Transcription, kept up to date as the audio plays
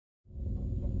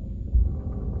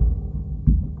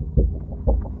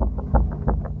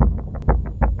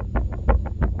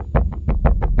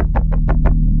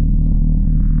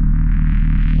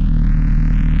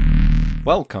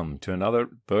Welcome to another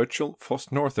virtual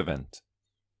foss-north event.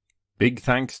 Big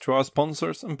thanks to our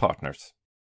sponsors and partners.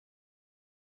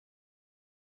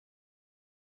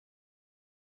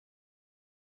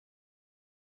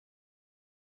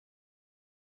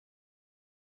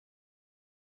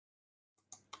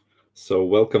 So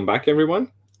welcome back,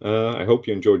 everyone. I hope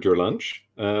you enjoyed your lunch.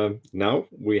 Now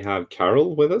we have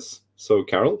Carol with us. So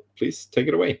Carol, please take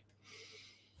it away.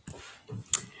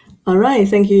 All right,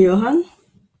 thank you, Johan.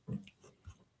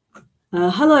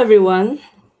 Hello, everyone.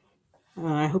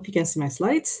 I hope you can see my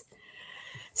slides.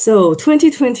 So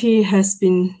 2020 has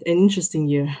been an interesting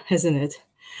year, hasn't it?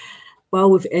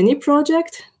 Well, with any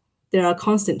project, there are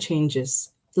constant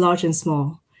changes, large and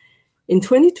small. In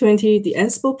 2020, the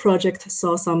Ansible project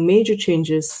saw some major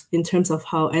changes in terms of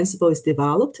how Ansible is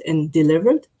developed and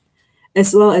delivered,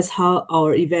 as well as how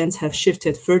our events have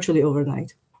shifted virtually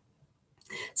overnight.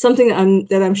 Something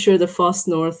that I'm sure the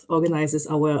foss-north organizers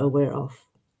are well aware of.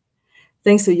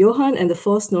 Thanks to Johan and the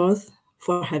foss-north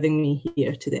for having me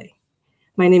here today.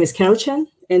 My name is Carol Chen,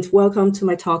 and welcome to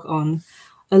my talk on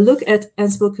a look at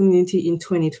Ansible Community in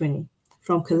 2020,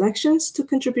 from collections to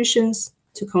contributions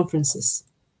to conferences.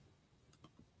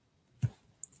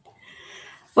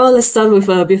 Well, let's start with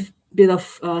a bit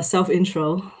of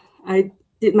self-intro. I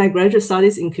did my graduate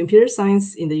studies in computer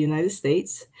science in the United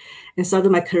States and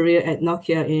started my career at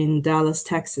Nokia in Dallas,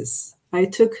 Texas. I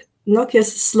took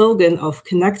Nokia's slogan of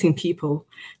connecting people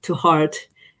to heart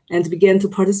and began to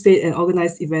participate and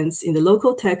organize events in the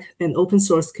local tech and open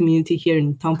source community here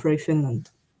in Tampere,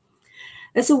 Finland.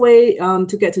 As a way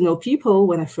to get to know people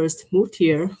when I first moved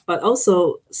here, but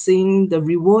also seeing the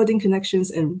rewarding connections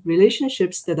and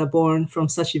relationships that are born from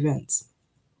such events.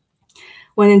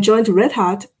 When I joined Red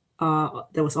Hat,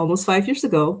 that was almost 5 years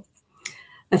ago,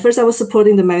 at first I was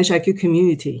supporting the ManageIQ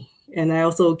community. And I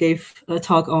also gave a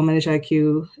talk on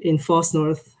ManageIQ in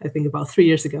foss-north, I think about 3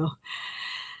 years ago.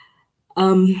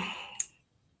 In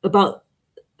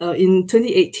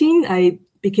 2018, I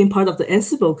became part of the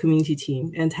Ansible community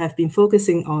team and have been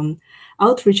focusing on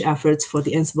outreach efforts for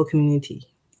the Ansible community.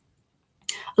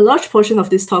 A large portion of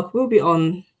this talk will be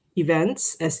on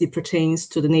events as it pertains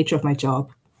to the nature of my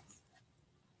job.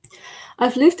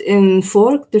 I've lived in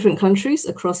 4 different countries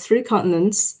across 3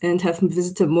 continents and have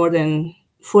visited more than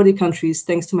 40 countries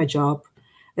thanks to my job,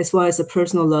 as well as a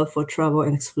personal love for travel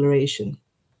and exploration.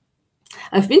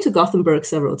 I've been to Gothenburg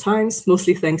several times,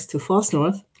 mostly thanks to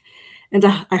foss-north, and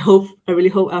I really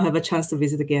hope I'll have a chance to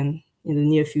visit again in the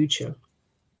near future.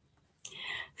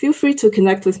 Feel free to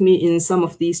connect with me in some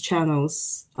of these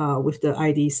channels with the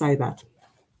ID SciBat.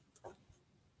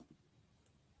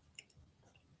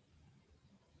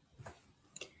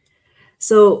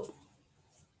 So,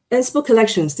 Ansible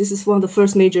collections, this is one of the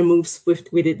first major moves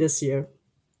we did this year.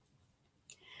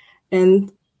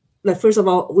 And first of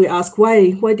all, we ask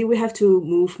why did we have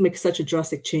to make such a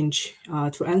drastic change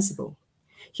to Ansible?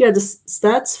 Here are the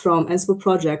stats from Ansible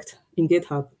project in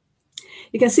GitHub.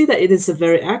 You can see that it is a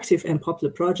very active and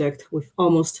popular project with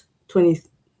almost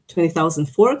 20,000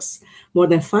 forks, more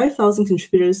than 5,000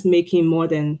 contributors making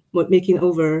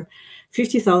over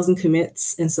 50,000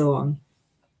 commits, and so on.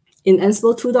 In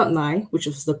Ansible 2.9, which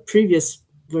was the previous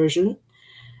version,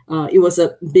 it was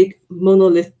a big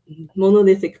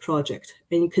monolithic project,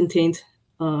 and it contained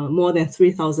more than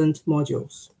 3,000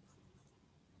 modules.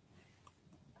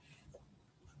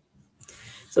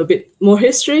 So a bit more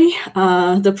history.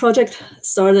 The project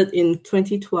started in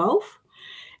 2012,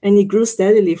 and it grew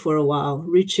steadily for a while,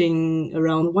 reaching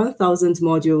around 1,000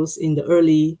 modules in the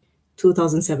early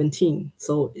 2017,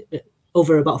 so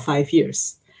over about 5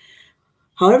 years.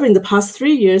 However, in the past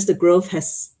 3 years, the growth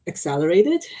has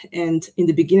accelerated, and in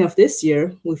the beginning of this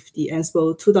year, with the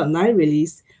Ansible 2.9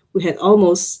 release, we had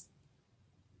almost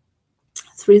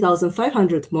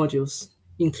 3,500 modules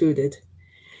included.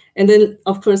 And then,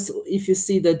 of course, if you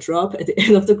see the drop at the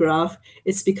end of the graph,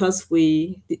 it's because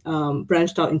we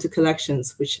branched out into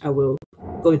collections, which I will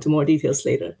go into more details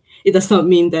later. It does not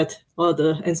mean that all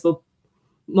the Ansible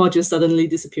modules suddenly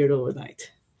disappeared overnight.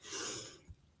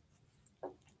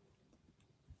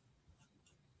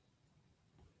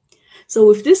 So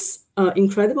with this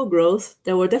incredible growth,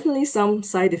 there were definitely some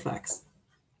side effects.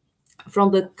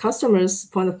 From the customer's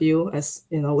point of view, as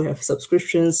you know, we have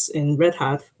subscriptions in Red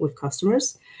Hat with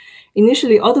customers.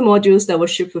 Initially, all the modules that were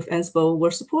shipped with Ansible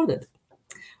were supported.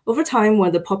 Over time,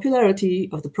 when the popularity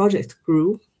of the project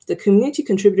grew, the community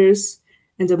contributors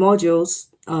and the modules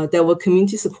that were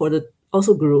community supported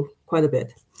also grew quite a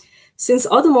bit. Since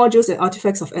all the modules and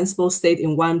artifacts of Ansible stayed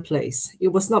in one place, it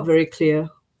was not very clear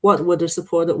what were the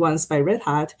supported ones by Red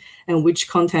Hat and which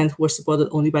content were supported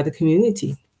only by the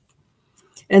community.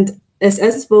 And As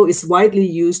Ansible is widely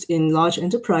used in large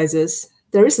enterprises,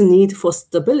 there is a need for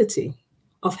stability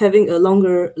of having a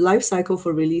longer life cycle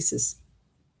for releases.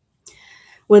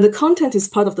 When the content is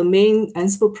part of the main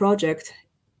Ansible project,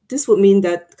 this would mean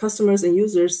that customers and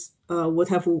users would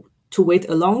have to wait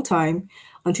a long time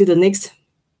until the next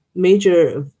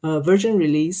major version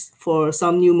release for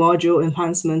some new module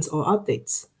enhancements or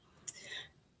updates.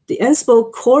 The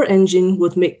Ansible core engine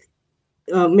would make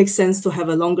sense to have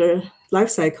a longer life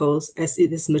cycles as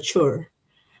it is mature.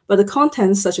 But the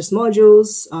contents such as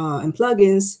modules and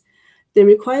plugins, they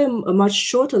require a much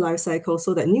shorter life cycle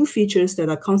so that new features that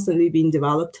are constantly being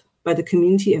developed by the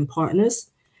community and partners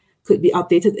could be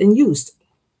updated and used.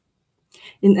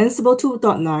 In Ansible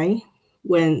 2.9,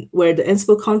 where the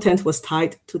Ansible content was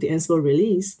tied to the Ansible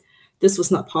release, this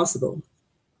was not possible.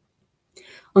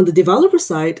 On the developer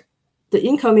side, the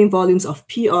incoming volumes of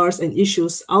PRs and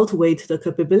issues outweighed the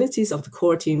capabilities of the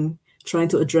core team trying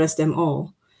to address them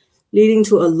all, leading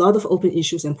to a lot of open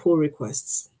issues and pull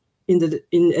requests.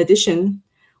 In addition,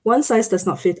 one size does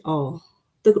not fit all.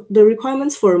 The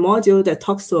requirements for a module that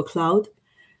talks to a cloud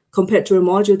compared to a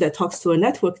module that talks to a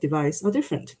network device are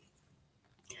different.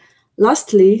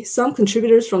 Lastly, some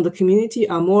contributors from the community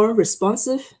are more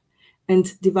responsive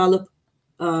and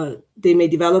they may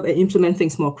develop and implement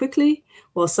things more quickly,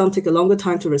 while some take a longer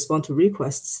time to respond to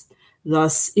requests.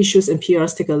 Thus, issues and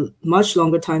PRs take a much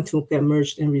longer time to get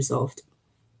merged and resolved.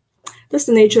 That's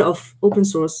the nature of open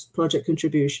source project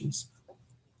contributions.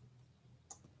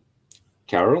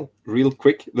 Carol, real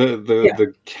quick,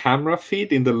 the camera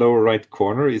feed in the lower right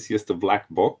corner is just a black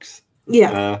box.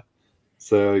 Yeah.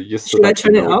 So just should I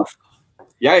turn it off?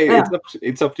 Yeah,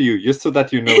 it's up to you. Just so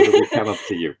that you know that we cannot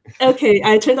see you. Okay,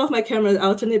 I turned off my camera.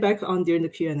 I'll turn it back on during the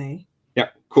Q&A. Yeah,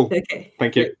 cool. Okay.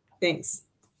 Thank you. Great. Thanks.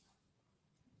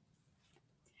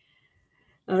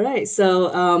 All right.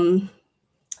 So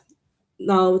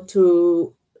now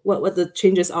to what the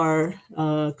changes are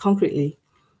concretely.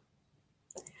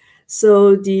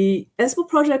 So the Ansible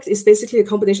project is basically a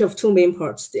combination of two main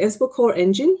parts. The Ansible core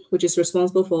engine, which is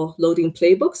responsible for loading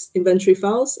playbooks, inventory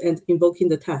files, and invoking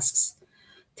the tasks.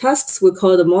 Tasks will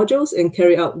call the modules and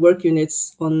carry out work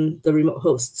units on the remote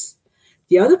hosts.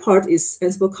 The other part is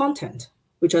Ansible content,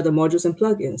 which are the modules and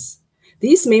plugins.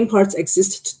 These main parts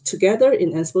exist together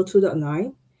in Ansible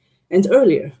 2.9 and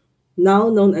earlier, now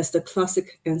known as the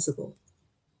classic Ansible.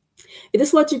 It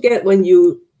is what you get when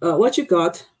what you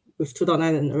got with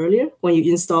 2.9 and earlier when you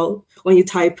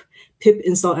type pip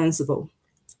install Ansible.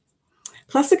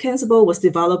 Classic Ansible was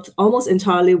developed almost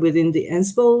entirely within the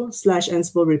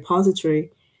Ansible/Ansible repository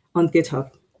on GitHub.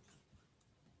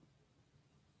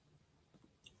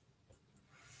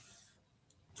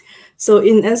 So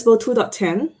in Ansible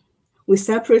 2.10, we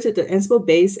separated the Ansible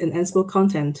base and Ansible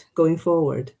content going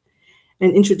forward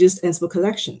and introduced Ansible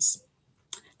collections.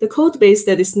 The code base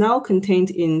that is now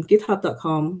contained in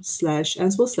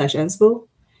github.com/Ansible/Ansible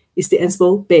is the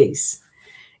Ansible base.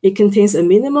 It contains a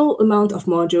minimal amount of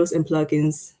modules and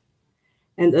plugins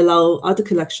and allow other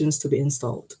collections to be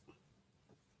installed.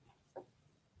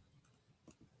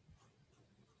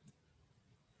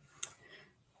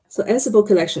 So Ansible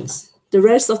collections. The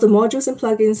rest of the modules and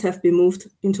plugins have been moved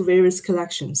into various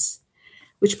collections,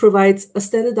 which provides a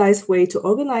standardized way to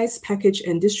organize, package,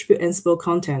 and distribute Ansible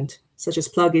content, such as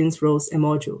plugins, roles, and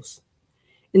modules.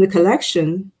 In the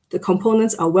collection, the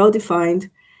components are well-defined,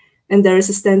 and there is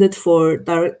a standard for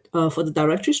the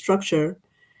directory structure,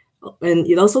 and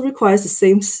it also requires the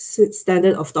same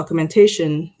standard of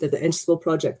documentation that the Ansible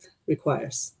project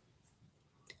requires.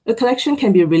 A collection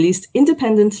can be released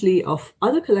independently of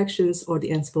other collections or the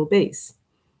Ansible base.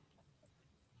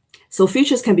 So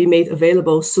features can be made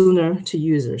available sooner to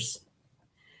users.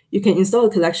 You can install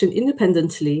a collection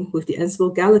independently with the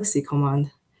Ansible Galaxy command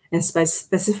and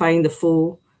specifying the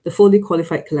fully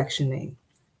qualified collection name.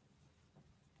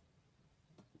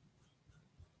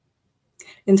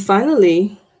 And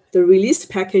finally, the released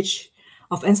package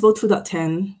of Ansible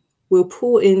 2.10 will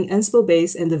pull in Ansible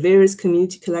base and the various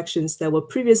community collections that were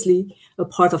previously a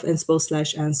part of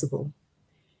Ansible/Ansible.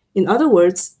 In other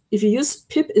words, if you use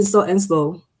pip install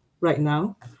Ansible right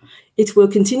now, it will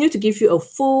continue to give you a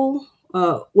full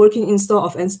working install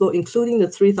of Ansible, including the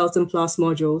 3,000 plus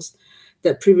modules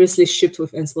that previously shipped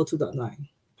with Ansible 2.9.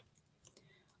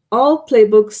 All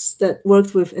playbooks that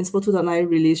worked with Ansible 2.9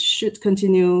 release should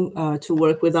continue to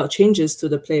work without changes to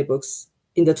the playbooks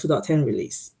in the 2.10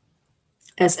 release,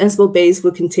 as Ansible base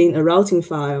will contain a routing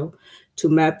file to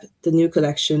map the new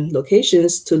collection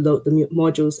locations to load the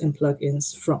modules and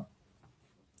plugins from.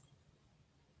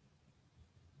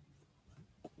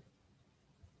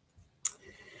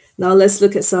 Now let's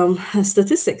look at some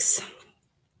statistics.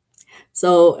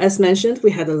 So as mentioned,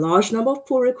 we had a large number of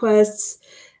pull requests,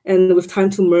 and with time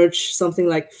to merge something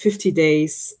like 50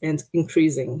 days and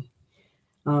increasing.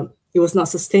 It was not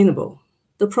sustainable.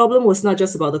 The problem was not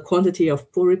just about the quantity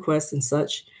of pull requests and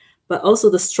such, but also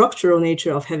the structural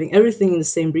nature of having everything in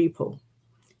the same repo.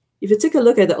 If you take a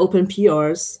look at the open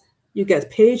PRs, you get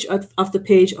page after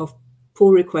page of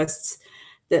pull requests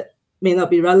that may not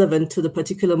be relevant to the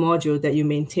particular module that you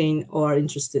maintain or are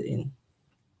interested in.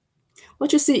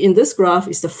 What you see in this graph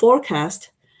is the forecast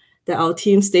that our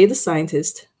team's data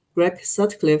scientist, Greg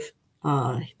Sutcliffe,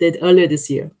 did earlier this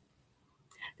year.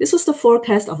 This was the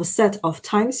forecast of a set of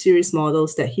time series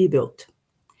models that he built.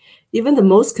 Even the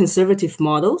most conservative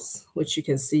models, which you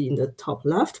can see in the top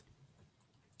left,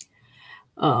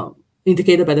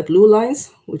 indicated by the blue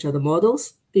lines, which are the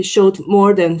models, it showed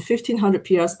more than 1,500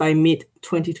 PRs by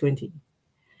mid-2020.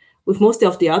 With most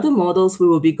of the other models, we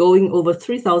will be going over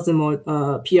 3,000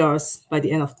 PRs by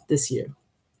the end of this year.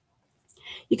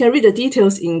 You can read the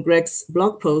details in Greg's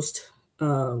blog post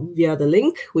via the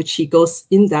link, which he goes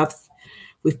in depth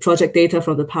with project data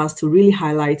from the past to really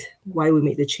highlight why we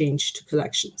made the change to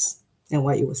collections and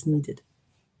why it was needed.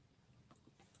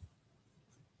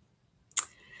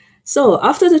 So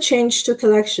after the change to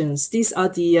collections, these are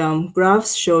the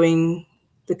graphs showing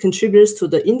the contributors to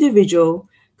the individual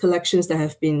collections that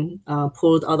have been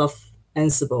pulled out of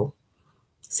Ansible,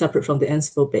 separate from the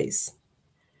Ansible base.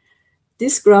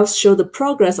 These graphs show the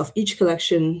progress of each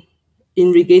collection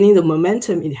in regaining the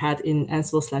momentum it had in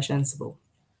Ansible/Ansible.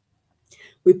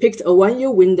 We picked a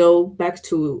one-year window back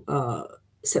to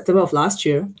September of last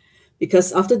year,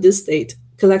 because after this date,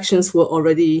 collections were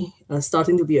already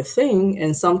starting to be a thing,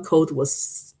 and some code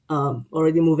was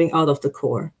already moving out of the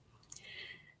core.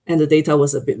 And the data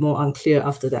was a bit more unclear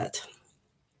after that.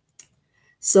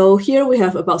 So here we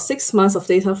have about 6 months of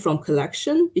data from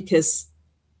collection, because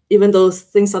even though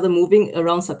things started moving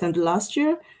around September last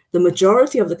year, the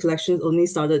majority of the collections only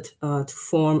started to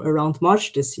form around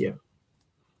March this year.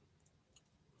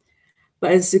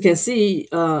 But as you can see,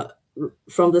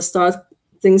 from the start,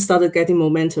 things started getting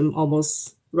momentum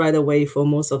almost right away for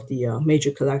most of the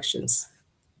major collections.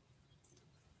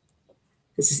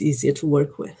 This is easier to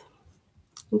work with.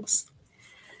 Oops.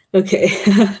 Okay.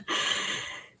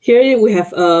 Here we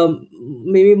have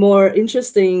maybe more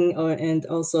interesting and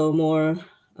also more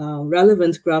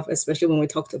relevant graph, especially when we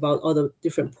talked about all the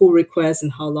different pull requests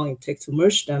and how long it takes to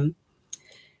merge them.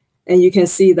 And you can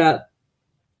see that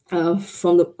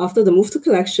after the move to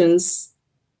collections,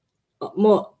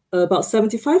 about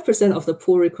 75% of the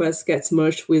pull requests gets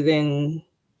merged within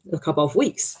a couple of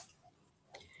weeks.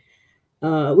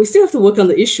 We still have to work on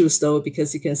the issues though,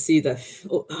 because you can see that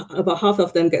about half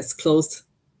of them gets closed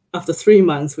after 3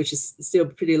 months, which is still a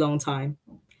pretty long time.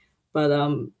 But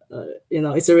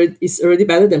it's already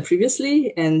better than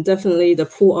previously, and definitely the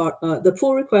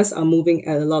pull requests are moving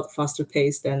at a lot faster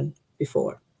pace than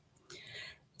before.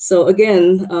 So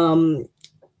again,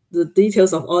 the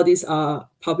details of all these are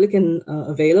public and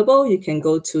available. You can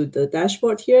go to the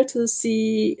dashboard here to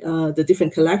see the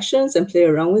different collections and play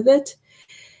around with it.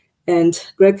 And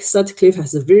Greg Sutcliffe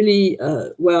has a really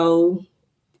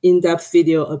in-depth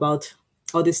video about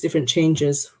all these different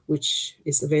changes, which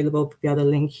is available via the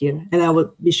link here. And I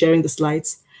will be sharing the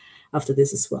slides after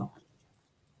this as well.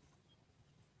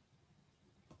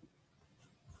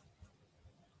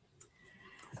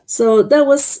 So that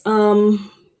was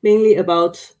mainly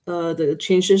about the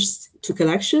changes to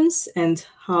collections and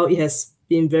how it has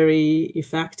been very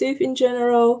effective in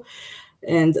general,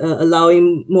 and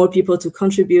allowing more people to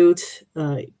contribute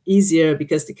easier,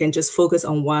 because they can just focus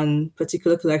on one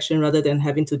particular collection rather than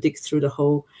having to dig through the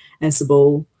whole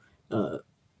Ansible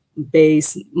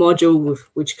base module,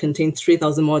 which contains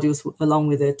 3,000 modules along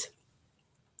with it.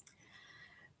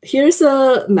 Here's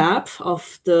a map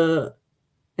of the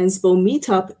Ansible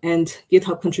meetup and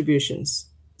GitHub contributions.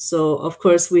 So of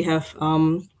course we have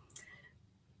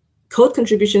code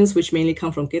contributions, which mainly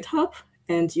come from GitHub.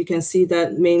 And you can see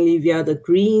that mainly via the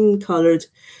green colored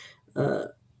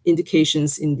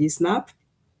indications in this map.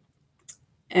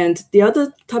 And the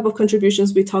other type of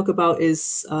contributions we talk about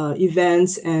is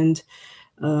events and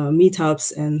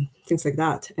meetups and things like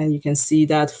that. And you can see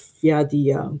that via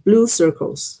the blue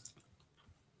circles.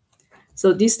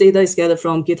 So this data is gathered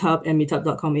from GitHub and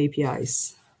meetup.com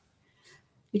APIs.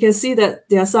 You can see that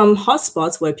there are some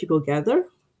hotspots where people gather.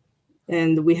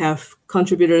 And we have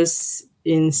contributors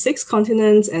in 6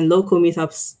 continents and local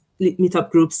meetup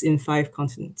groups in 5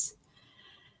 continents.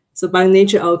 So by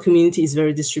nature, our community is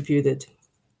very distributed.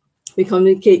 We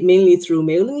communicate mainly through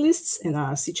mailing lists and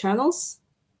RC channels.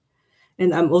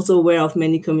 And I'm also aware of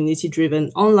many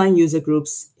community-driven online user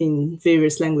groups in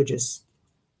various languages.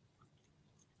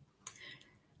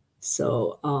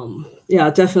 So yeah,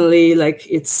 definitely, like,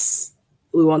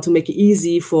 we want to make it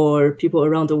easy for people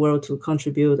around the world to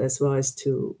contribute, as well as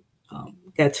to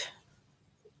get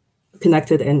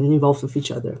connected and involved with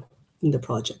each other in the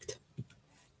project.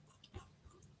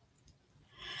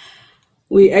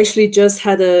 We actually just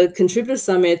had a contributor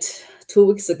summit 2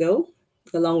 weeks ago,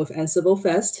 along with Ansible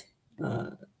Fest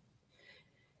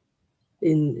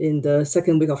in the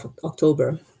second week of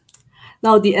October.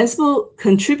 Now, the Ansible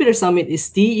Contributor Summit is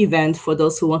the event for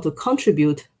those who want to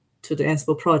contribute to the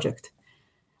Ansible project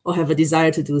or have a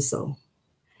desire to do so.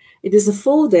 It is a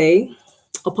full day,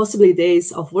 or possibly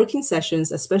days, of working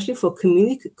sessions, especially for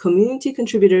community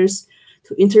contributors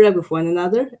to interact with one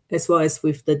another, as well as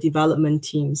with the development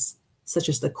teams, such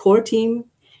as the core team,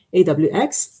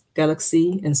 AWX,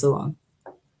 Galaxy, and so on.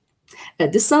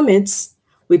 At this summit,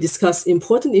 we discuss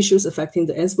important issues affecting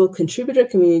the Ansible contributor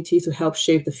community to help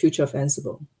shape the future of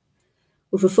Ansible,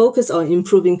 with a focus on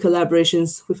improving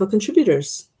collaborations with our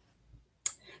contributors.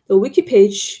 The wiki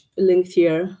page linked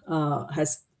here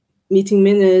has meeting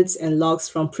minutes and logs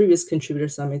from previous contributor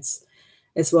summits,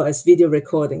 as well as video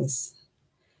recordings.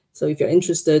 So if you're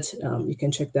interested, you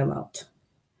can check them out.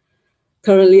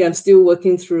 Currently, I'm still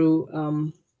working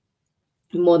through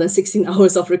more than 16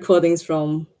 hours of recordings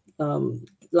from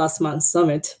last month's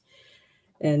summit.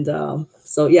 And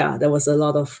so yeah, there was a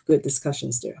lot of good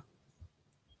discussions there.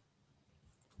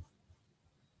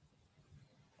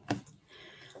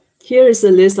 Here is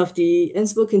a list of the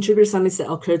Ansible contributor summits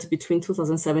that occurred between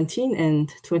 2017 and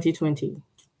 2020.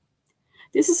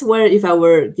 This is where, if I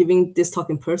were giving this talk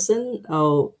in person,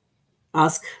 I'll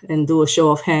ask and do a show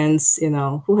of hands,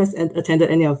 who has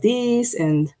attended any of these,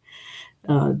 and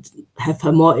have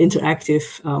a more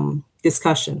interactive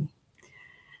discussion.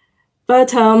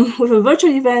 But with a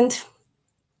virtual event,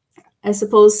 I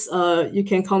suppose you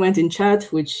can comment in chat,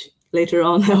 which later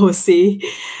on I will see.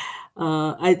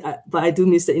 But I do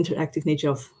miss the interactive nature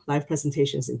of live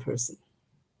presentations in person.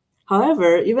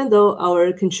 However, even though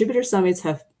our contributor summits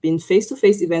have been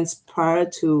face-to-face events prior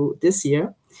to this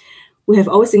year, we have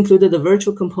always included a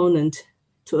virtual component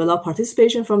to allow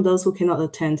participation from those who cannot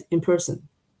attend in person.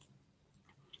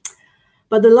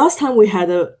 But the last time we had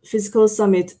a physical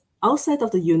summit outside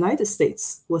of the United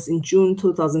States was in June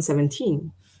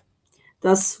 2017.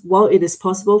 Thus, while it is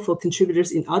possible for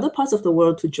contributors in other parts of the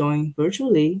world to join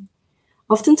virtually,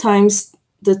 oftentimes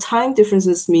the time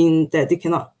differences mean that they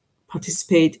cannot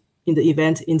participate in the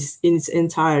event in its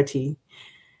entirety.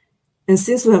 And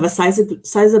since we have a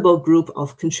sizable group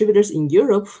of contributors in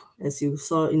Europe, as you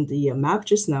saw in the map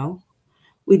just now,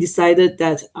 we decided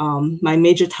that my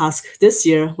major task this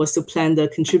year was to plan the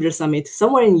contributor summit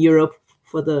somewhere in Europe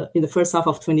in the first half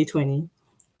of 2020.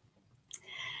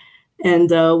 And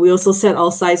we also set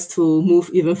our sights to move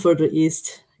even further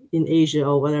east in Asia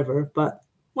or whatever, but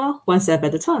well, one step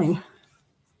at a time.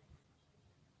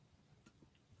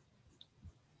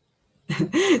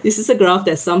 This is a graph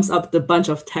that sums up the bunch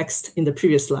of text in the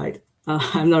previous slide.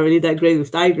 I'm not really that great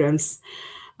with diagrams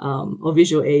or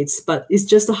visual aids, but it's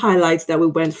just to highlight that we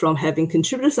went from having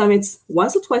contributor summits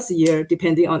once or twice a year,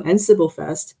 depending on Ansible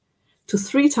Fest, to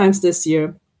 3 times this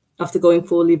year after going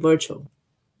fully virtual,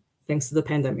 thanks to the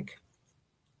pandemic.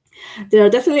 There are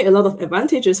definitely a lot of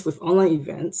advantages with online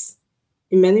events.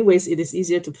 In many ways, it is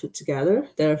easier to put together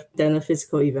than a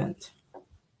physical event.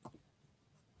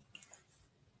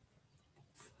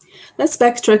 Let's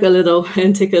backtrack a little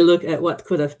and take a look at what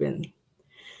could have been.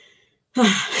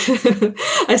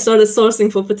 I started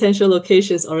sourcing for potential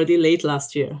locations already late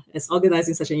last year, as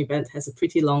organizing such an event has a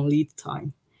pretty long lead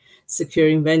time,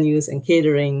 securing venues and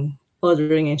catering,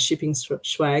 ordering and shipping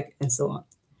swag, and so on.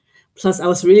 Plus, I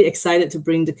was really excited to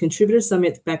bring the Contributor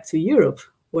Summit back to Europe,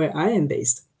 where I am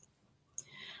based.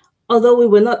 Although we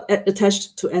were not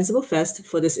attached to Ansible Fest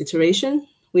for this iteration,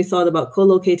 we thought about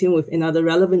co-locating with another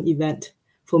relevant event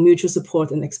for mutual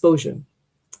support and exposure.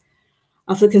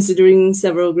 After considering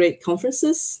several great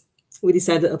conferences, we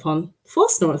decided upon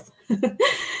foss-north,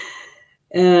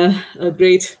 a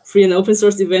great free and open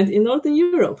source event in Northern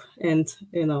Europe, and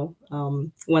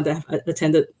one that I've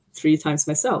attended 3 times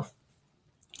myself.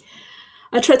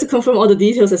 I tried to confirm all the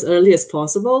details as early as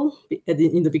possible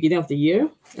in the beginning of the year,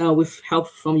 with help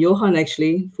from Johan,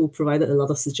 actually, who provided a lot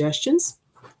of suggestions,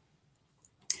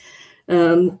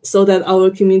 so that our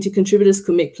community contributors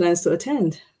could make plans to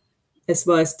attend, as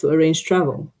well as to arrange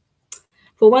travel.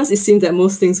 For once, it seemed that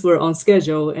most things were on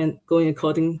schedule and going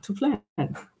according to plan. I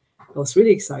was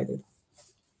really excited.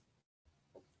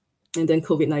 And then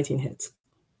COVID-19 hit.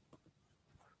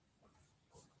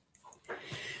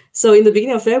 So in the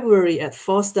beginning of February at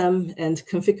FOSDEM and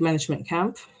Config Management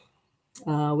Camp,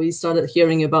 we started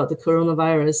hearing about the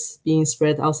coronavirus being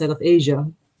spread outside of Asia.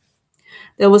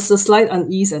 There was a slight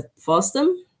unease at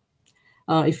FOSDEM.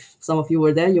 If some of you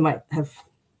were there, you might have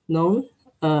known.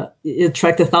 It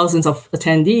attracted thousands of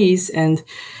attendees, and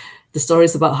the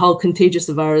stories about how contagious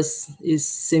the virus is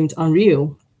seemed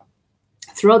unreal.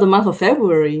 Throughout the month of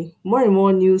February, more and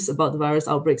more news about the virus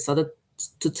outbreak started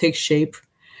to take shape,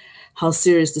 how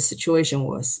serious the situation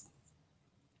was.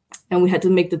 And we had to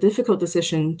make the difficult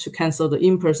decision to cancel the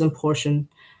in-person portion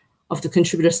of the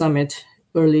Contributor Summit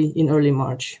in early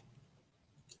March.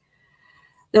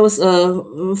 There was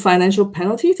a financial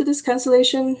penalty to this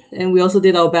cancellation, and we also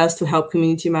did our best to help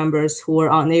community members who were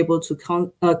unable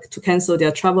to cancel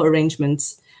their travel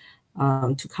arrangements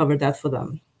to cover that for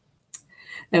them.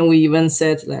 And we even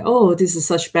said, like, oh, this is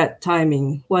such bad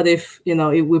timing. What if,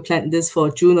 if we planned this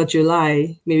for June or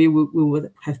July, maybe we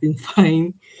would have been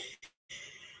fine.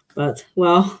 But,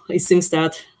 well, it seems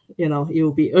that, it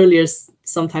will be earlier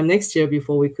sometime next year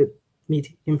before we could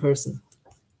meet in person.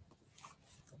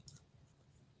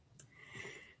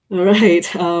 All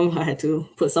right, I had to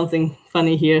put something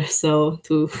funny here, so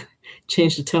to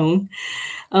change the tone.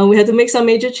 We had to make some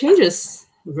major changes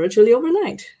virtually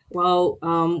overnight. Well,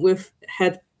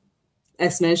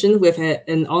 as mentioned, we've had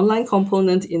an online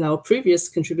component in our previous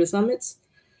Contributor Summits.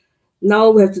 Now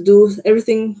we have to do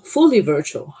everything fully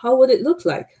virtual. How would it look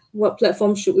like? What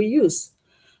platform should we use?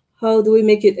 How do we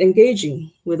make it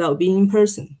engaging without being in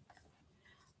person?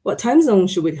 What time zone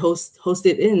should we host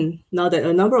it in, now that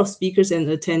a number of speakers and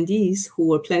attendees who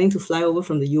were planning to fly over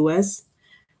from the US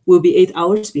will be 8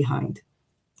 hours behind?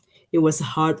 It was a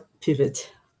hard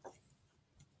pivot.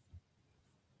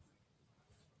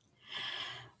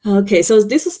 Okay, so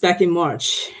this was back in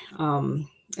March.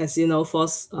 As you know,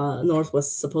 foss-north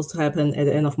was supposed to happen at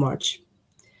the end of March.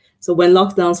 So when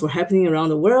lockdowns were happening around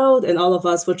the world and all of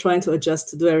us were trying to adjust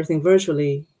to do everything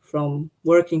virtually, from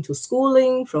working to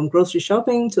schooling, from grocery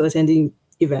shopping to attending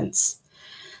events.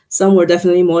 Some were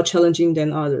definitely more challenging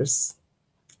than others.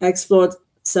 I explored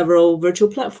several virtual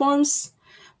platforms,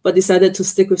 but decided to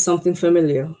stick with something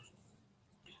familiar.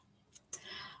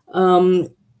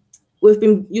 We've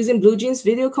been using BlueJeans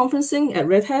video conferencing at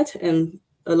Red Hat and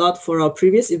a lot for our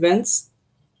previous events.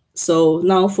 So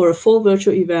now for a full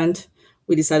virtual event,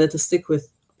 we decided to stick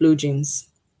with BlueJeans.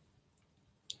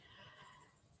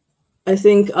 I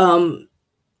think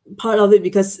part of it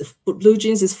because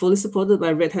BlueJeans is fully supported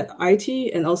by Red Hat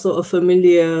IT, and also a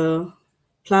familiar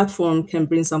platform can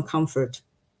bring some comfort.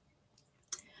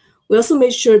 We also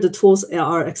made sure the tools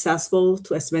are accessible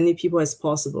to as many people as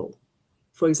possible.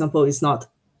 For example, it's not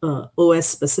OS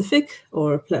specific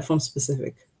or platform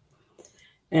specific.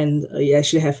 And you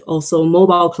actually have also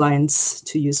mobile clients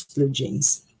to use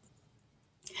BlueJeans.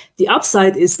 The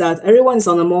upside is that everyone is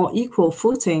on a more equal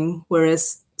footing,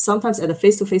 whereas sometimes at a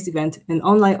face-to-face event, an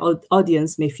online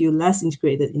audience may feel less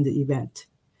integrated in the event.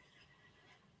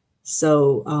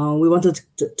 So we wanted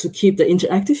to keep the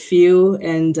interactive feel,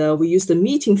 and we used the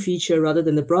meeting feature rather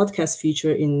than the broadcast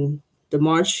feature in the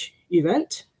March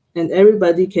event. And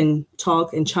everybody can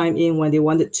talk and chime in when they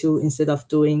wanted to, instead of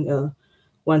doing a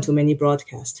one-to-many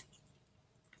broadcast.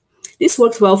 This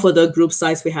worked well for the group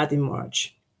size we had in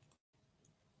March.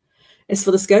 As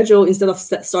for the schedule, instead of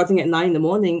starting at 9 in the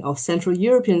morning of Central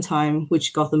European time,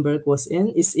 which Gothenburg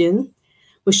is in,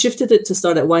 we shifted it to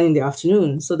start at 1 in the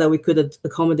afternoon so that we could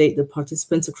accommodate the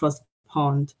participants across the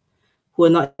pond who are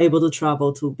not able to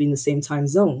travel to be in the same time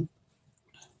zone.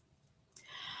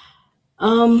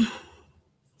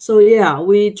 So yeah,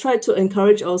 we tried to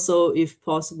encourage also, if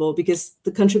possible, because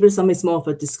the Contributor Summit is more of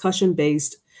a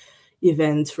discussion-based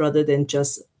event rather than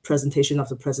just presentation of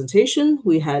the presentation.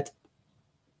 We had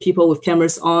people with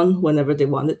cameras on whenever they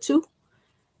wanted to,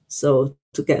 so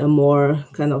to get a more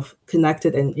kind of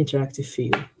connected and interactive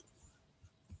feel.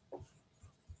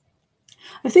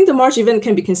 I think the March event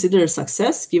can be considered a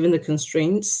success given the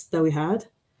constraints that we had.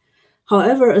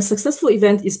 However, a successful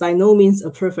event is by no means a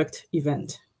perfect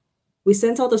event. We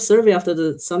sent out a survey after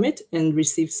the summit and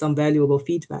received some valuable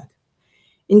feedback.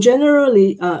 In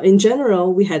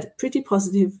general, we had pretty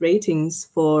positive ratings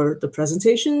for the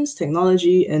presentations,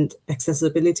 technology, and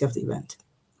accessibility of the event.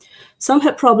 Some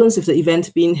had problems with the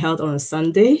event being held on a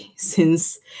Sunday,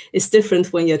 since it's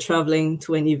different when you're traveling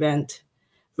to an event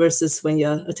versus when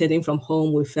you're attending from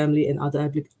home with family and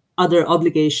other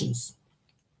obligations.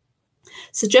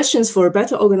 Suggestions for a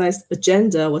better organized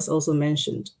agenda was also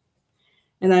mentioned.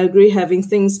 And I agree, having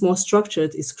things more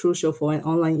structured is crucial for an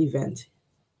online event,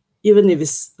 even if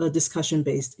it's a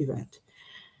discussion-based event,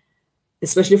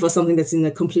 especially for something that's in a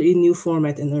completely new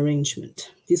format and arrangement.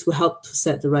 This will help to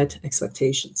set the right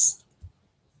expectations.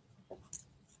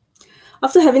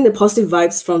 After having the positive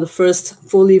vibes from the first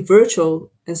fully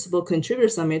virtual Ansible Contributor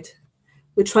Summit,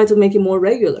 we tried to make it more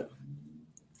regular,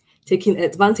 taking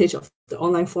advantage of the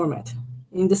online format.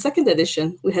 In the second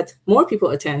edition, we had more people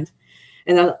attend,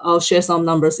 and I'll share some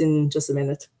numbers in just a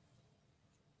minute.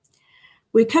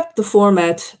 We kept the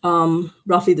format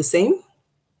roughly the same,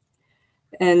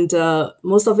 and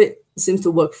most of it seems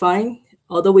to work fine,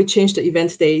 although we changed the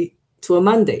event day to a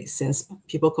Monday since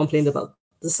people complained about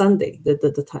the Sunday,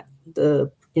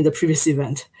 in the previous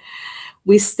event.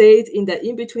 We stayed in the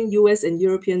in-between US and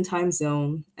European time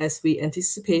zone as we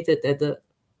anticipated that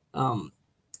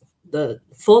the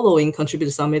following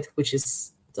Contributor Summit, which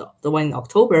is the one in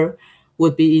October,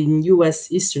 would be in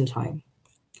US Eastern Time.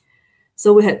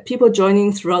 So we had people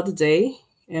joining throughout the day,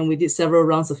 and we did several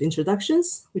rounds of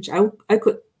introductions, which I would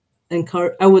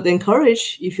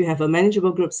encourage if you have a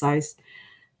manageable group size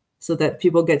so that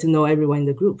people get to know everyone in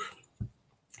the group.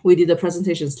 We did the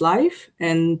presentations live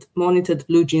and monitored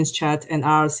BlueJeans chat and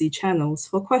RRC channels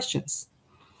for questions.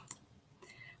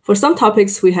 For some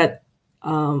topics, we had,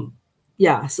 some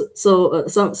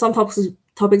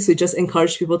topics we just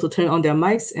encouraged people to turn on their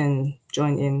mics and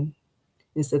join in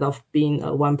instead of being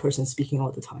one person speaking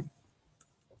all the time.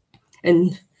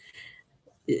 And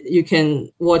you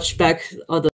can watch back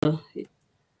other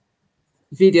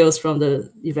videos from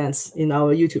the events in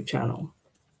our YouTube channel.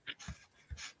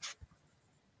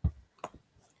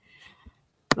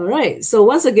 All right, so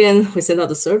once again, we sent out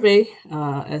a survey.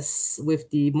 As with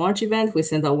the March event, we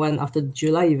sent out one after the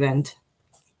July event.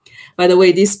 By the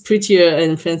way, these prettier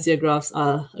and fancier graphs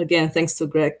are, again, thanks to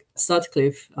Greg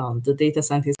Sutcliffe, the data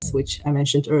scientist, which I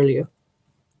mentioned earlier.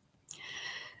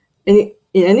 In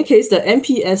any case, the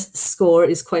NPS score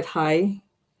is quite high,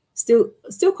 still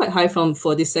quite high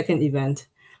for this second event.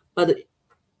 But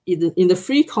in the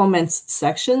free comments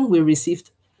section, we received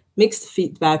mixed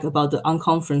feedback about the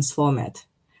unconference format,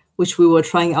 which we were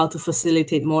trying out to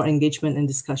facilitate more engagement and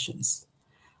discussions.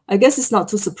 I guess it's not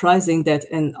too surprising that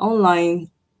an online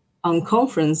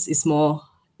unconference is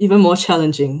even more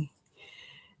challenging,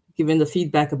 given the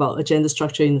feedback about agenda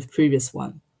structure in the previous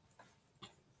one.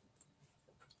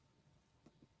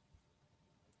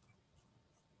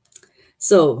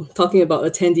 So, talking about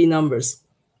attendee numbers.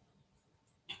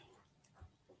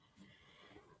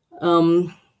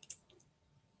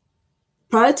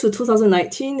 Prior to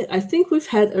 2019, I think we've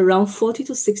had around 40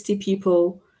 to 60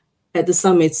 people at the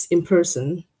summits in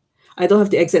person. I don't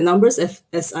have the exact numbers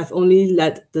as I've only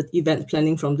led the event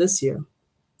planning from this year.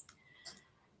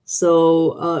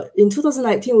 So in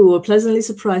 2019, we were pleasantly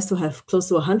surprised to have close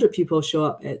to 100 people show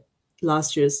up at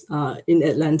last year's in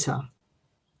Atlanta.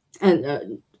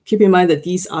 And keep in mind that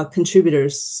these are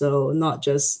contributors, so not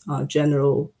just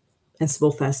general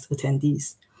Ansible Fest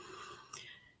attendees.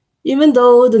 Even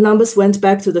though the numbers went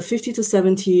back to the 50 to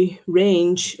 70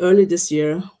 range early this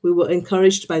year, we were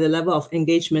encouraged by the level of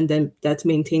engagement that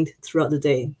maintained throughout the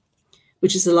day,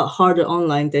 which is a lot harder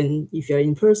online than if you're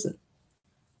in person.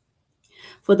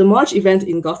 For the March event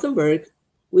in Gothenburg,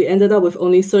 we ended up with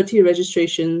only 30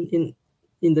 registration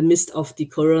in the midst of the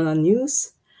Corona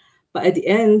news, but at the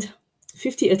end,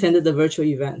 50 attended the virtual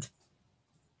event.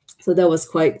 So that was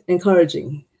quite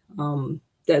encouraging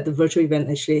that the virtual event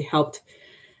actually helped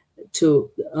to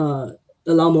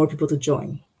allow more people to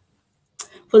join.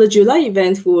 For the July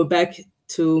event, we were back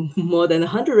to more than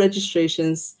 100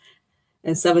 registrations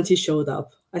and 70 showed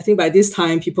up. I think by this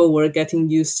time, people were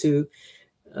getting used to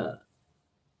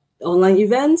online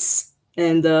events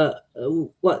and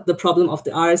what the problem of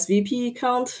the RSVP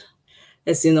count.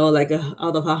 As you know, like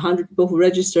out of 100 people who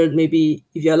registered, maybe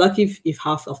if you're lucky, if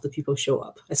half of the people show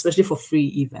up, especially for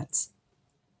free events.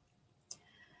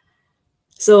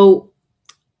 So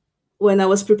when I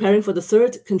was preparing for the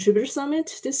third Contributor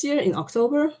Summit this year in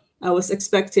October, I was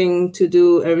expecting to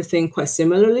do everything quite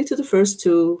similarly to the first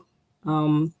two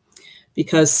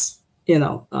because,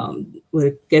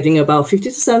 we're getting about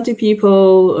 50 to 70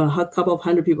 people, a couple of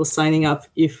hundred people signing up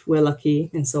if we're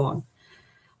lucky, and so on.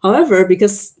 However,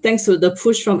 because thanks to the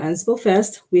push from Ansible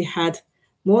Fest, we had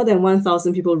more than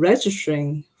 1,000 people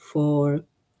registering for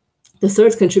the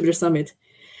third Contributor Summit.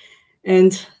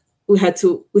 And we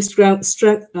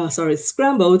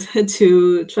scrambled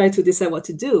to try to decide what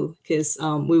to do because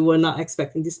we were not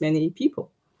expecting this many people.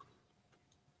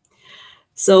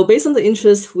 So based on the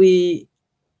interest, we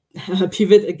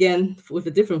pivot again with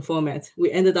a different format.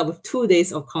 We ended up with 2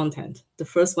 days of content. The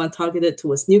first one targeted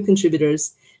towards new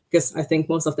contributors, because I think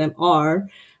most of them are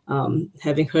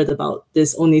having heard about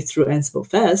this only through Ansible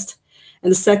Fest.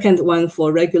 And the second one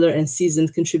for regular and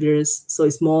seasoned contributors, so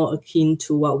it's more akin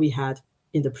to what we had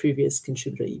in the previous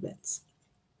contributor events.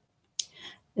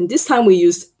 And this time we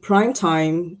used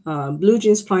primetime,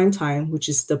 BlueJeans primetime, which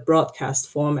is the broadcast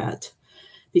format,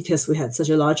 because we had such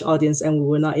a large audience and we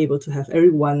were not able to have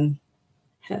everyone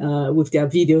with their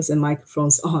videos and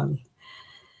microphones on.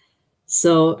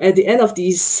 So at the end of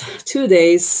these 2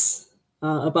 days,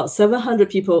 about 700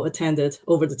 people attended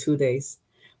over the 2 days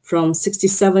from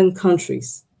 67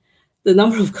 countries. The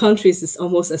number of countries is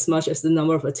almost as much as the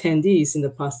number of attendees in the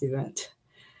past event.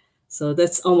 So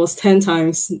that's almost 10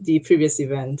 times the previous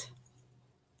event.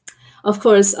 Of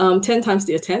course, 10 times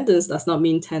the attendance does not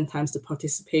mean 10 times the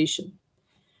participation.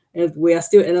 And we are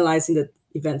still analyzing the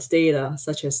event data,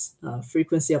 such as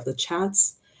frequency of the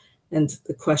chats and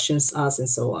the questions asked and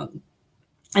so on.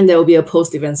 And there will be a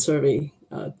post-event survey.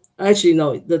 Actually,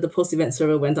 no, the post-event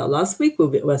survey went out last week.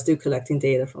 We're still collecting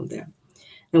data from there.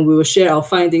 And we will share our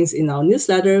findings in our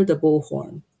newsletter, The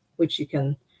Bullhorn, which you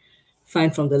can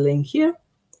find from the link here.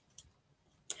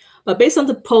 But based on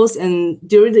the post and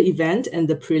during the event and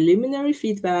the preliminary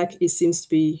feedback, it seems to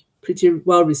be pretty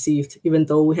well received, even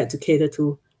though we had to cater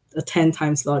to a 10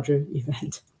 times larger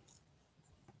event.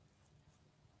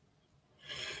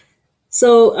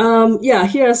 So yeah,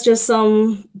 here's just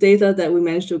some data that we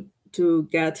managed to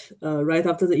get right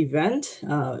after the event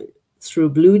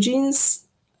through BlueJeans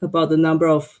about the number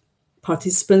of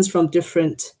participants from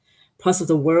different parts of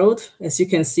the world. As you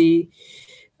can see,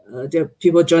 there are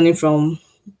people joining from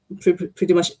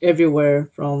pretty much everywhere,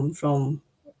 from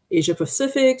Asia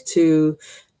Pacific to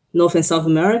North and South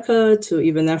America to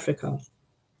even Africa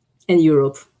and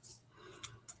Europe.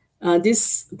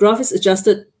 This graph is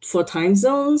adjusted for time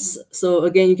zones. So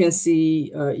again, you can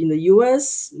see in the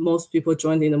US, most people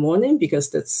joined in the morning because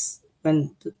that's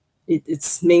when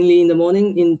it's mainly in the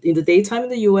morning, in the daytime in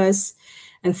the US.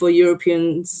 And for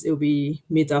Europeans, it'll be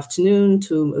mid-afternoon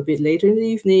to a bit later in the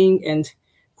evening, and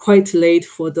quite late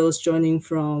for those joining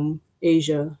from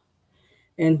Asia.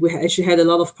 And we actually had a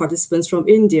lot of participants from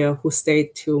India who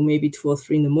stayed till maybe 2 or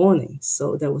 3 in the morning.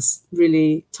 So that was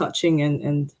really touching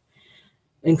and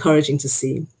encouraging to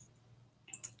see.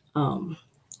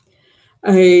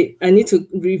 I need to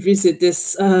revisit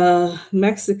this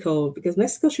Mexico, because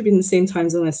Mexico should be in the same time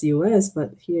zone as the US,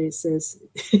 but here it says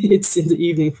it's in the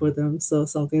evening for them. So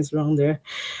something's wrong there.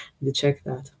 To check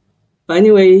that. But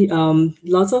anyway,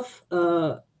 lots of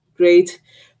great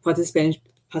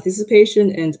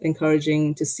participation and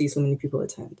encouraging to see so many people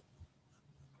attend.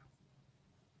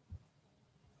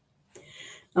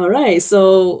 All right,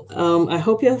 so I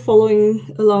hope you're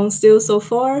following along still so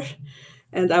far.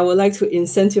 And I would like to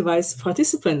incentivize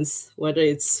participants, whether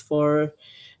it's for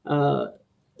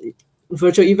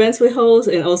virtual events we host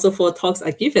and also for talks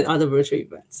I give at other virtual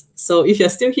events. So if you're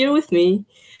still here with me,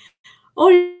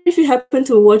 or if you happen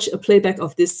to watch a playback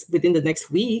of this within the next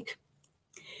week,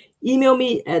 email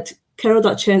me at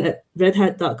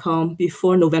carol.chen@redhat.com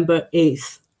before November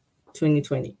 8th,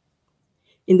 2020.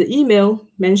 In the email,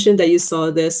 mention that you saw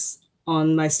this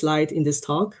on my slide in this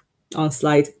talk, on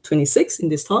slide 26 in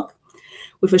this talk,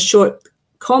 with a short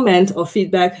comment or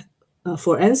feedback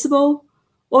for Ansible,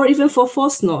 or even for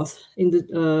foss-north in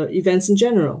the events in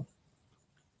general.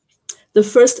 The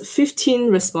first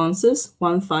 15 responses,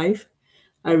 1-5,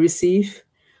 I receive,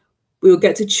 we'll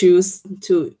get to choose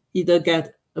to either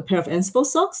get a pair of Ansible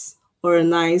socks or a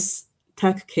nice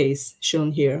tech case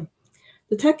shown here.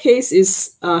 The tech case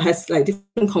has like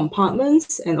different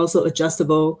compartments and also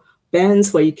adjustable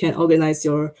bands where you can organize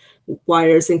your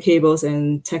wires and cables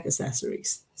and tech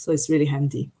accessories. So it's really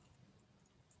handy.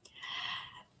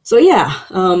 So yeah,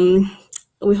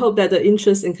 we hope that the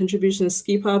interest and contributions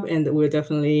keep up, and we're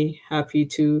definitely happy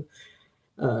to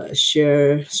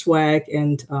share swag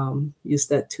and use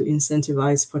that to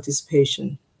incentivize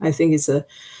participation. I think it's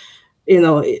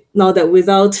now that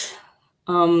without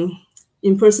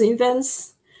in-person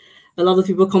events, a lot of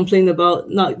people complain about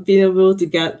not being able to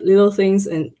get little things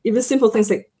and even simple things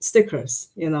like stickers.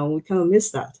 We kind of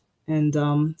miss that. And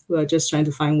we're just trying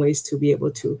to find ways to be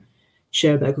able to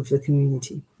share back with the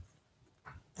community.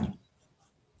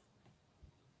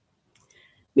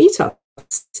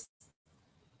 Meetups.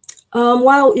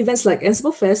 While events like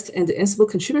Ansible Fest and the Ansible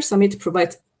Contributor Summit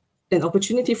provide an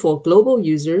opportunity for global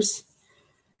users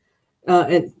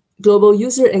and global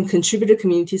user and contributor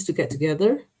communities to get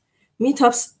together,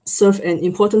 meetups serve an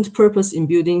important purpose in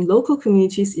building local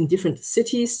communities in different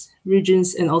cities,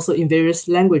 regions, and also in various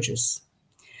languages.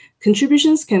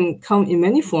 Contributions can come in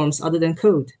many forms other than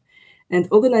code, and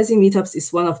organizing meetups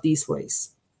is one of these ways.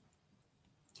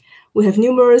 We have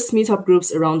numerous meetup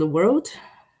groups around the world,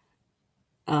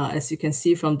 as you can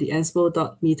see from the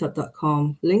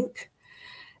ansible.meetup.com link.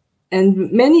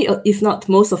 And many, if not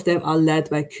most of them, are led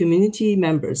by community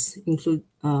members,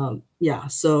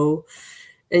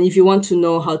 And if you want to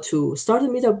know how to start a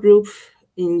meetup group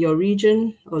in your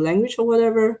region or language or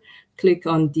whatever, click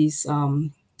on this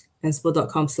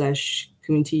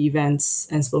ansible.com/community events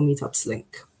Ansible meetups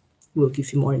link. We'll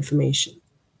give you more information.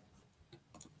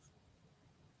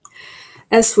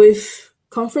 As with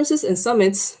conferences and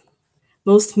summits,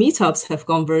 most meetups have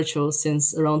gone virtual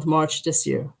since around March this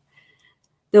year.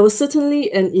 There was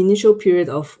certainly an initial period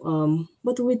of,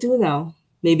 what do we do now?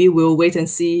 Maybe we'll wait and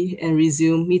see and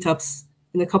resume meetups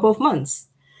in a couple of months.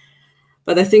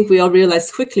 But I think we all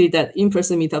realized quickly that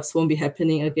in-person meetups won't be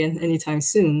happening again anytime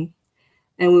soon,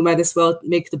 and we might as well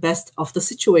make the best of the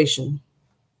situation,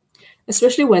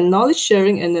 especially when knowledge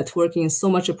sharing and networking is so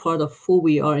much a part of who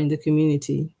we are in the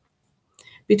community.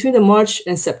 Between the March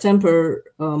and September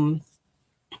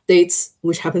dates,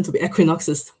 which happen to be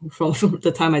equinoxes from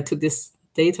the time I took this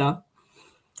data,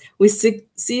 we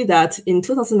see that in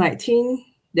 2019,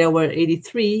 there were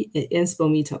 83 Ansible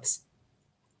meetups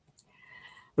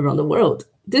around the world.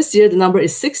 This year, the number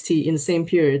is 60 in the same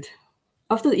period.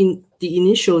 After the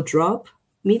initial drop,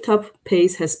 meetup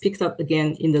pace has picked up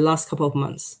again in the last couple of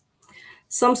months.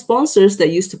 Some sponsors that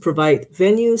used to provide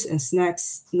venues and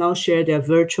snacks now share their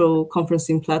virtual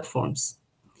conferencing platforms.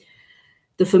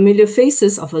 The familiar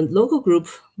faces of a local group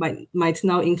might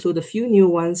now include a few new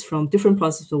ones from different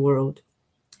parts of the world.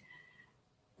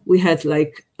 We had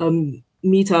like a virtual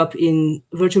meetup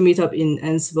in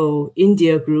Ansible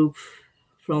India group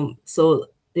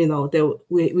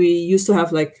we used to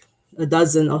have like a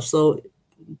dozen or so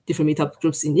different meetup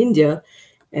groups in India,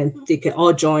 and they can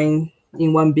all join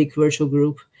in one big virtual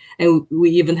group. And we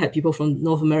even had people from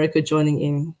North America joining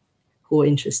in who were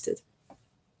interested.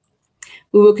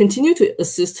 We will continue to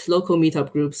assist local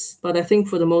meetup groups, but I think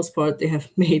for the most part, they have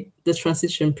made the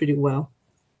transition pretty well.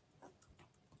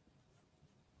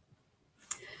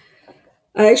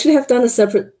 I actually have done a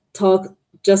separate talk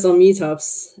just on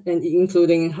meetups, and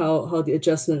including how the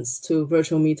adjustments to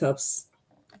virtual meetups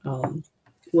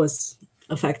was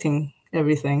affecting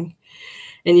everything.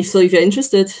 And if you're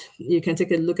interested, you can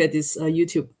take a look at this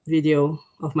YouTube video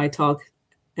of my talk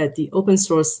at the Open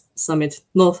Source Summit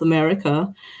North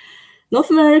America,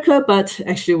 but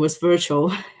actually was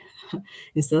virtual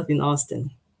instead of in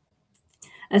Austin.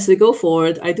 As we go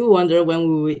forward, I do wonder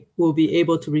when we will be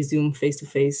able to resume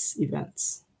face-to-face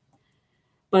events.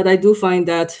 But I do find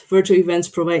that virtual events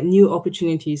provide new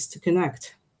opportunities to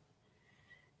connect.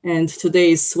 And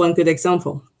today is one good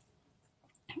example.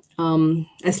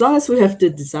 As long as we have the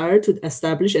desire to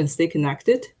establish and stay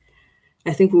connected,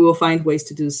 I think we will find ways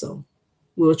to do so.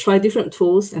 We will try different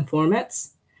tools and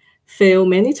formats, fail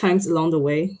many times along the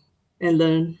way, and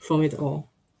learn from it all.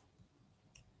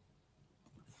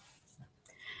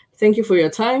 Thank you for your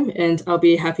time, and I'll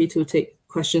be happy to take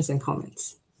questions and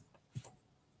comments.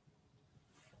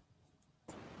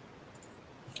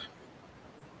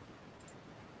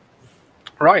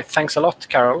 Right, thanks a lot,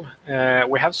 Carol.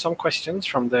 We have some questions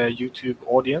from the YouTube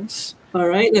audience. All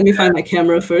right, let me find my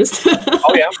camera first.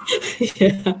 Oh, yeah.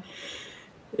 Yeah.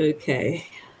 Okay.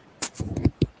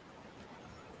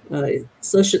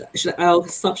 So I'll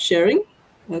stop sharing?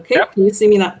 Okay, yeah. Can you see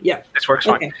me now? Yeah. This works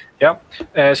fine. Yeah.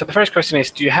 So the first question is,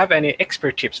 do you have any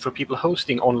expert tips for people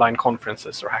hosting online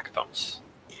conferences or hackathons?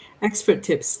 Expert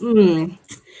tips.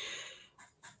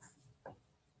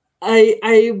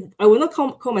 I will not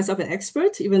call myself an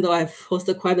expert, even though I've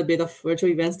hosted quite a bit of virtual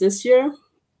events this year.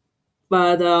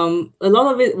 But a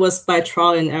lot of it was by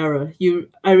trial and error.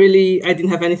 I didn't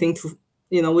have anything to,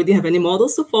 we didn't have any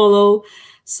models to follow.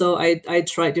 So I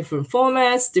tried different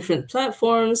formats, different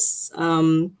platforms.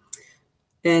 And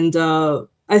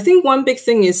I think one big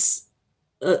thing is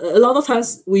a lot of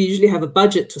times we usually have a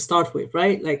budget to start with,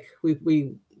 right? Like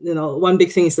one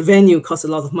big thing is the venue costs a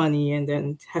lot of money, and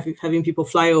then having people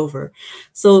fly over.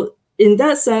 So in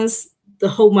that sense, the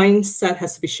whole mindset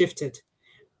has to be shifted.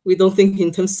 We don't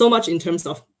think so much in terms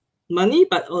of money,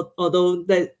 but although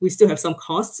that we still have some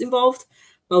costs involved,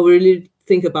 but we really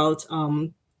think about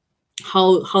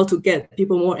how to get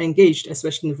people more engaged,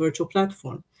 especially in the virtual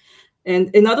platform.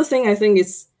 And another thing I think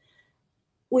is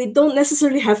we don't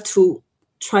necessarily have to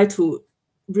try to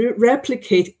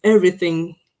replicate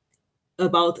everything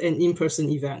about an in-person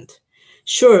event.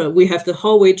 Sure, we have the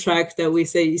hallway track that we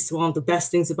say is one of the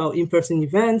best things about in-person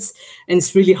events, and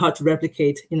it's really hard to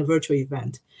replicate in a virtual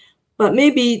event. But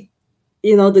maybe,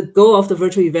 the goal of the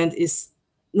virtual event is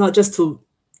not just to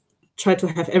try to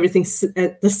have everything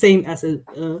the same as an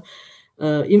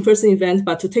in-person event,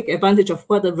 but to take advantage of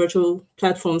what the virtual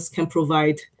platforms can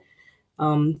provide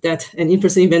that an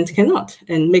in-person event cannot,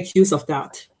 and make use of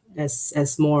that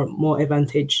as more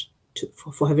advantage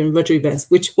for having virtual events,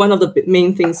 which one of the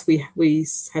main things we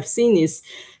have seen is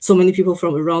so many people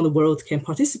from around the world can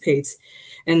participate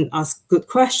and ask good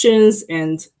questions.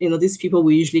 And these people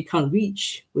we usually can't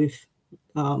reach with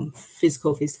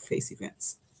physical face-to-face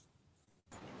events.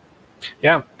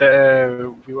 Yeah,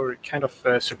 we were kind of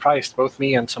surprised, both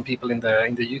me and some people in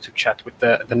the YouTube chat, with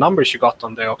the numbers you got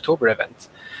on the October event.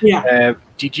 Yeah.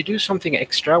 Did you do something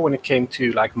extra when it came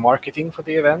to like marketing for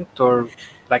the event, or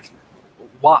like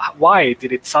why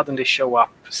did it suddenly show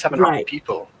up 700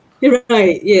 people?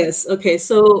 Right. Yes. Okay.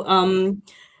 So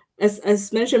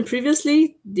as mentioned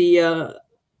previously, the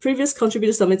previous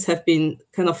contributor summits have been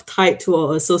kind of tied to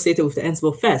or associated with the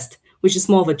Ansible Fest, which is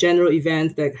more of a general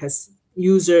event that has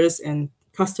users and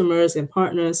customers and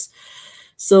partners.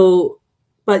 So,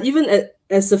 but even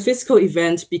as a physical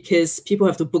event, because people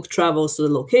have to book travels to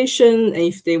the location, and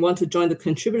if they want to join the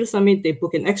contributor summit, they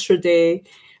book an extra day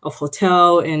of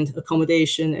hotel and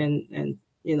accommodation and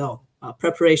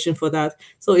preparation for that.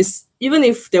 So it's, even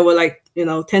if there were like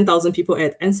 10,000 people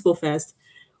at Ansible Fest,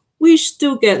 we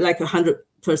still get like 100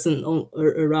 person or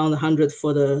around 100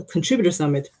 for the contributor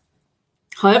summit.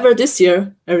 However, this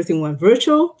year everything went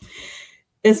virtual.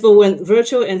 Ansible went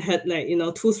virtual and had like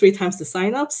 2-3 times the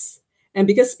signups. And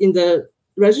because in the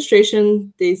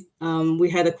registration, we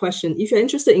had a question: if you're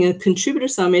interested in a contributor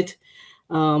summit,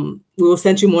 we will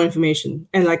send you more information.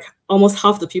 And like almost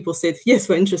half the people said, yes,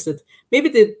 we're interested.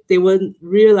 Maybe they wouldn't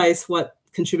realize what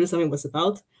contributor summit was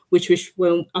about, which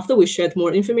after we shared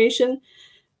more information,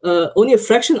 only a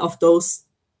fraction of those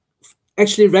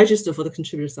actually registered for the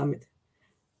contributor summit.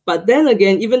 But then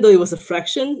again, even though it was a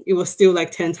fraction, it was still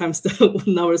like 10 times the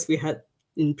numbers we had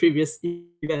in previous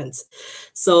events.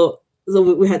 So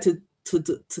we had to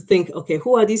think, okay,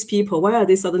 who are these people? Why are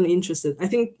they suddenly interested? I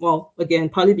think, well, again,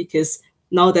 partly because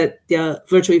now that their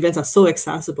virtual events are so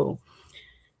accessible,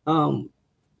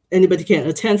 anybody can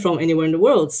attend from anywhere in the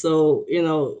world. So,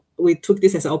 we took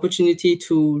this as an opportunity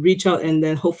to reach out and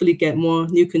then hopefully get more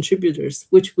new contributors,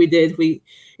 which we did.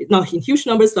 Not in huge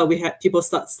numbers, but we had people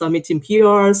start submitting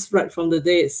PRs right from the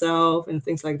day itself and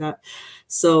things like that.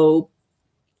 So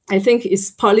I think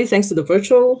it's partly thanks to the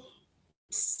virtual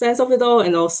sense of it all,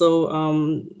 and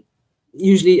also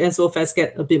usually Ansible Fest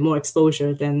get a bit more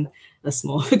exposure than a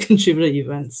small contributor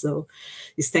event. So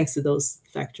it's thanks to those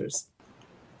factors.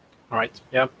 All right.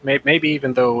 Yeah. Maybe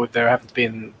even though there haven't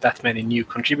been that many new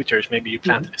contributors, maybe you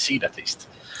planted a seed at least.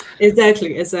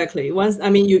 Exactly. Once, I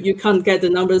mean, you can't get the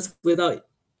numbers without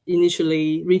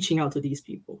initially reaching out to these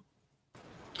people.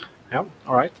 Yeah.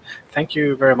 All right. Thank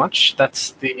you very much.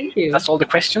 That's all the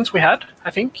questions we had,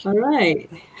 I think. All right.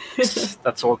 Yes,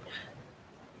 that's all.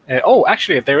 Oh,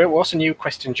 actually, there was a new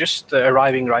question just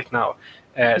arriving right now.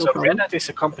 So Red Hat is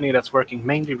a company that's working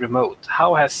mainly remote.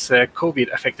 How has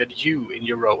COVID affected you in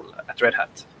your role at Red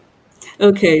Hat?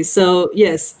 Okay, so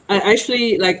yes, I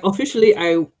actually, like, officially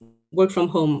I work from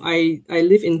home. I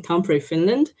live in Tampere,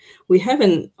 Finland. We have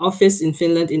an office in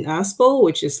Finland in Espoo,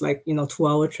 which is like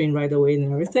 2-hour train ride away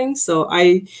and everything. So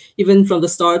even from the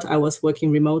start, I was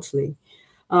working remotely.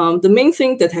 The main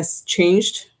thing that has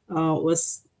changed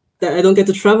was that I don't get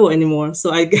to travel anymore.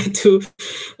 So I get to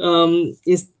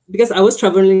because I was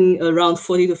traveling around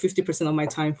 40 to 50% of my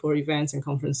time for events and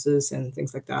conferences and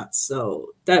things like that. So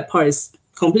that part is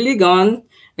completely gone,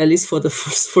 at least for the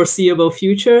foreseeable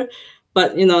future.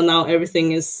 But now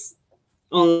everything is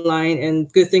online,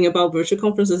 and good thing about virtual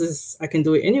conferences is I can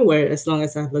do it anywhere as long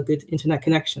as I have a good internet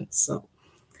connection. So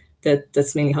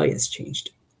that's mainly how it has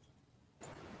changed.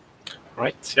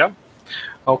 Right. Yeah.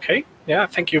 Okay. Yeah.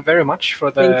 Thank you very much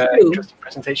for the interesting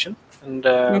presentation. And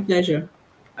my pleasure.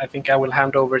 I think I will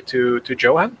hand over to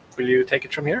Johan. Will you take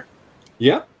it from here?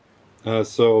 Yeah.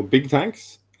 So big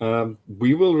thanks.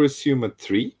 We will resume at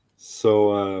 3.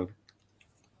 So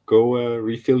go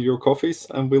refill your coffees,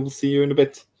 and we'll see you in a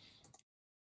bit.